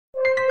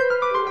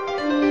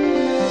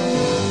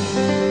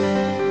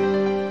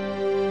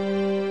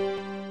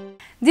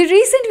The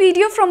recent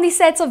video from the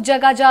sets of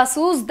Jagga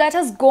Jasoos that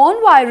has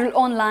gone viral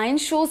online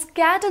shows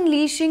Kat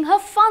unleashing her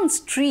fun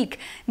streak.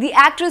 The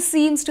actress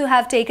seems to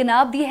have taken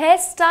up the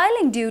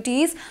hairstyling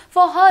duties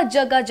for her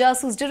Jagga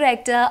Jasoos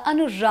director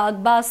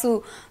Anurag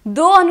Basu.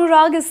 Though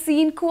Anurag is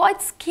seen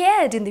quite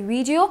scared in the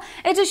video,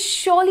 it is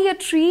surely a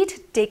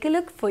treat. Take a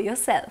look for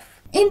yourself.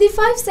 In the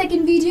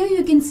 5-second video,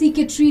 you can see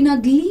Katrina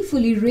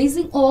gleefully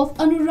raising off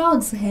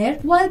Anurag's hair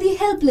while the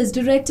helpless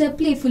director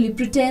playfully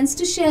pretends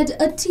to shed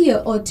a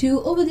tear or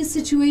two over the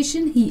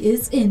situation he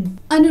is in.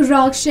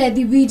 Anurag shared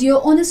the video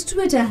on his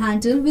Twitter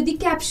handle with the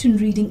caption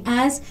reading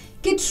as,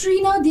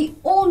 "Katrina, the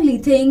only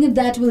thing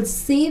that will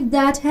save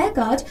that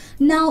haircut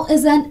now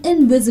is an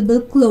invisible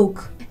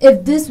cloak."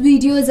 If this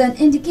video is an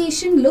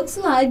indication, looks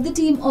like the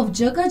team of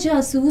Jagga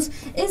Jasoos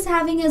is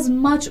having as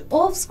much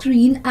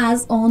off-screen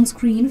as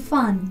on-screen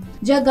fun.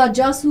 Jagga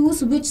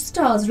Jasoos, which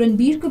stars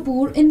Ranbir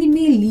Kapoor in the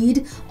male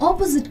lead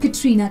opposite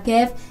Katrina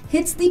Kaif,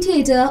 hits the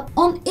theatre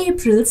on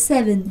April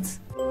 7th.